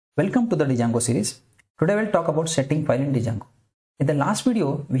Welcome to the Django series. Today we'll talk about setting file in Django. In the last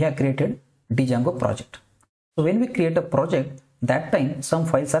video, we have created Django project. So when we create a project, that time some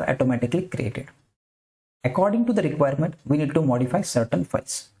files are automatically created. According to the requirement, we need to modify certain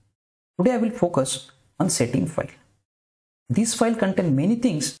files. Today I will focus on setting file. This file contains many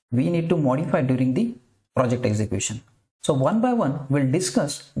things we need to modify during the project execution. So one by one, we'll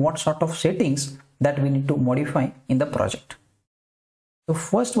discuss what sort of settings that we need to modify in the project. The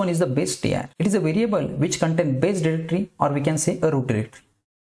first one is the base dir. It is a variable which contains base directory, or we can say a root directory,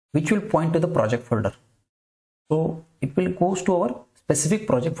 which will point to the project folder. So it will goes to our specific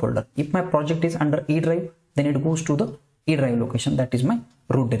project folder. If my project is under E drive, then it goes to the E drive location, that is my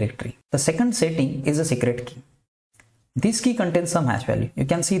root directory. The second setting is a secret key. This key contains some hash value. You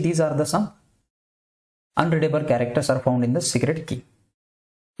can see these are the some unreadable characters are found in the secret key.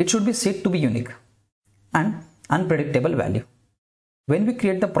 It should be set to be unique and unpredictable value. When we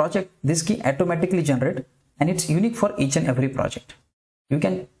create the project, this key automatically generates and it's unique for each and every project. You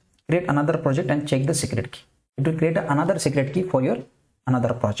can create another project and check the secret key. It will create another secret key for your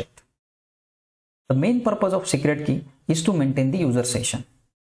another project. The main purpose of secret key is to maintain the user session.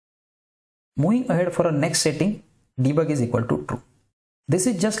 Moving ahead for a next setting, debug is equal to true. This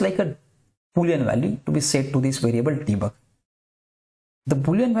is just like a Boolean value to be set to this variable debug. The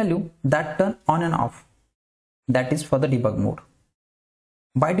Boolean value that turn on and off, that is for the debug mode.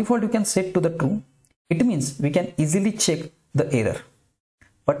 By default, you can set to the true. It means we can easily check the error.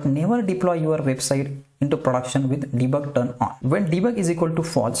 But never deploy your website into production with debug turn on. When debug is equal to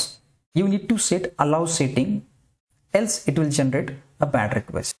false, you need to set allow setting, else it will generate a bad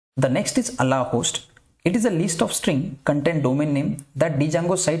request. The next is allow host. It is a list of string contain domain name that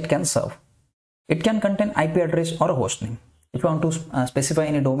Django site can serve. It can contain IP address or a host name. If you want to specify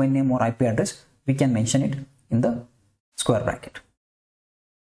any domain name or IP address, we can mention it in the square bracket.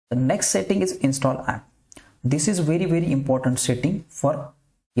 The next setting is install app. This is very important setting for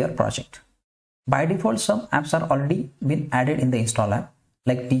your project. By default, some apps are already been added in the install app,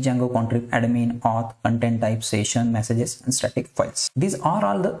 like Django config, admin, auth, content type, session, messages, and static files. These are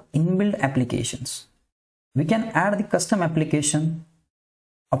all the inbuilt applications. We can add the custom application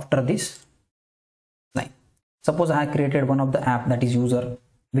after this line. Suppose I have created one of the app, that is user.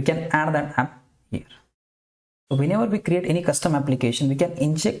 We can add that app here. So whenever we create any custom application, we can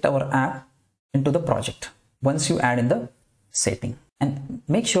inject our app into the project once you add in the setting. And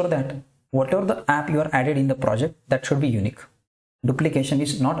make sure that whatever the app you are added in the project, that should be unique. Duplication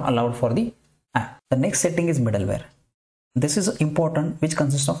is not allowed for the app. The next setting is middleware. This is important, which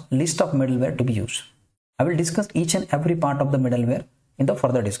consists of list of middleware to be used. I will discuss each and every part of the middleware in the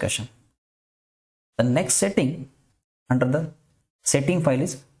further discussion. The next setting under the setting file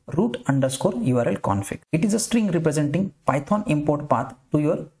is root_URL config. It is a string representing Python import path to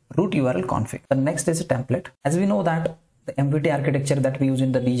your root URL config. The next is a template. As we know that the MVT architecture that we use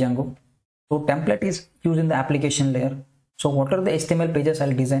in the Django, so template is used in the application layer. So whatever the HTML pages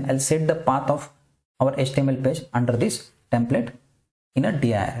I'll design, I'll set the path of our HTML page under this template in a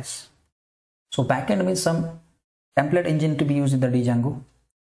DIRS. So backend means some template engine to be used in the Django.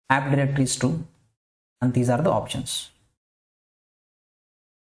 App directory is true, and these are the options.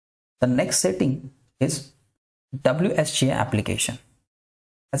 The next setting is WSGI application.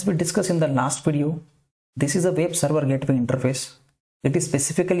 As we discussed in the last video, this is a web server gateway interface. It is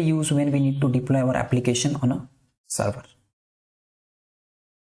specifically used when we need to deploy our application on a server.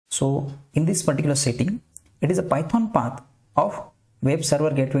 So in this particular setting, it is a Python path of web server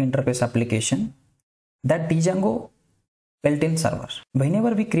gateway interface application that Django built in server.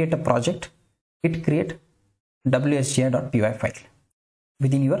 Whenever we create a project, it create WSGI.py file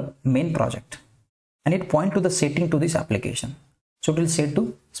within your main project, and it point to the setting to this application. So it will set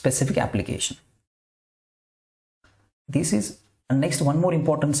to specific application. This is next one more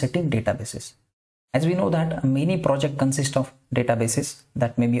important setting, databases. As we know that many projects consist of databases,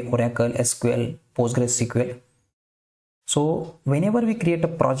 that may be Oracle, SQL, PostgreSQL. So whenever we create a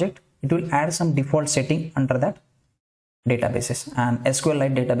project, it will add some default setting under that databases, and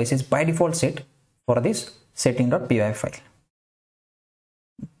SQLite databases by default set for this setting.py file.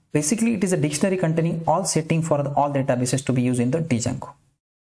 Basically, it is a dictionary containing all settings for all databases to be used in the Django.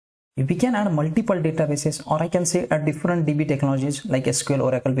 We can add multiple databases, or I can say a different DB technologies like SQL,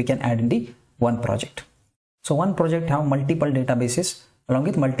 Oracle, we can add in the one project. So one project have multiple databases along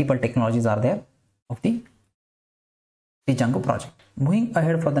with multiple technologies are there of the Django project. Moving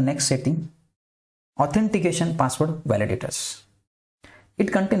ahead for the next setting, authentication password validators.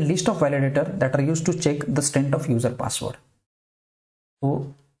 It contains list of validators that are used to check the strength of user password.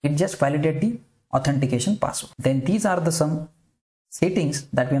 So it just validate the authentication password. Then these are the some settings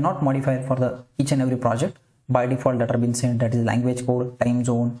that we are not modified for the each and every project by default that are been set, that is language code, time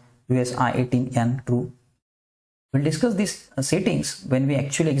zone, USI 18N true. We'll discuss these settings when we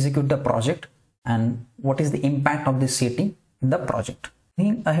actually execute the project and what is the impact of this setting in the project.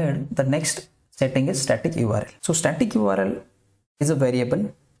 Moving ahead, the next setting is static URL. So static URL is a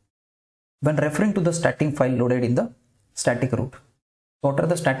variable when referring to the static file loaded in the static root. So after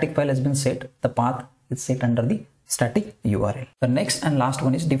the static file has been set, the path is set under the static URL. The next and last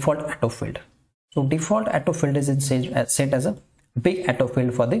one is default autofield. So default autofield is set as a big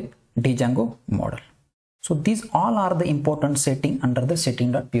autofield for the Django model. So these all are the important setting under the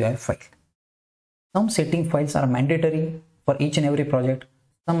setting.py file. Some setting files are mandatory for each and every project,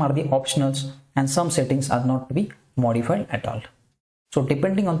 some are the optionals, and some settings are not to be modified at all. So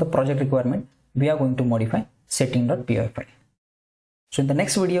depending on the project requirement, we are going to modify setting.py file. So in the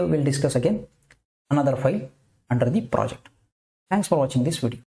next video, we'll discuss again another file under the project. Thanks for watching this video.